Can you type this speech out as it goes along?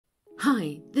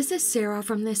Hi, this is Sarah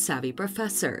from The Savvy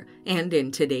Professor, and in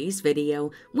today's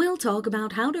video, we'll talk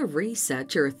about how to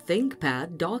reset your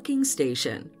ThinkPad docking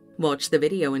station. Watch the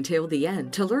video until the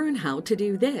end to learn how to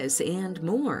do this and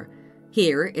more.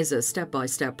 Here is a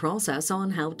step-by-step process on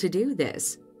how to do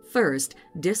this. First,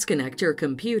 disconnect your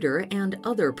computer and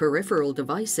other peripheral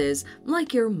devices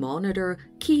like your monitor,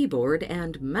 keyboard,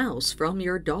 and mouse from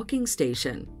your docking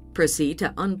station. Proceed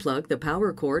to unplug the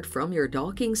power cord from your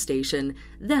docking station,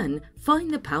 then find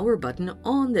the power button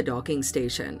on the docking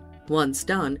station. Once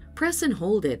done, press and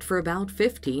hold it for about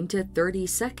 15 to 30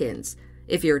 seconds.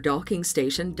 If your docking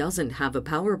station doesn't have a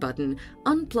power button,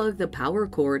 unplug the power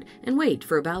cord and wait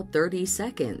for about 30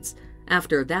 seconds.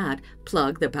 After that,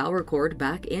 plug the power cord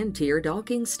back into your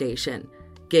docking station.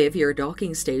 Give your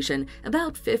docking station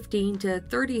about 15 to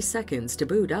 30 seconds to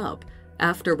boot up.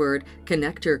 Afterward,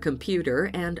 connect your computer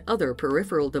and other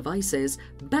peripheral devices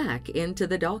back into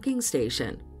the docking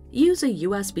station. Use a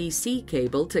USB-C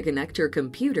cable to connect your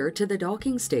computer to the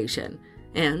docking station.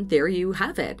 And there you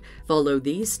have it. Follow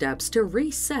these steps to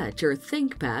reset your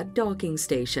ThinkPad docking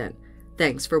station.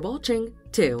 Thanks for watching.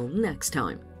 Till next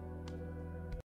time.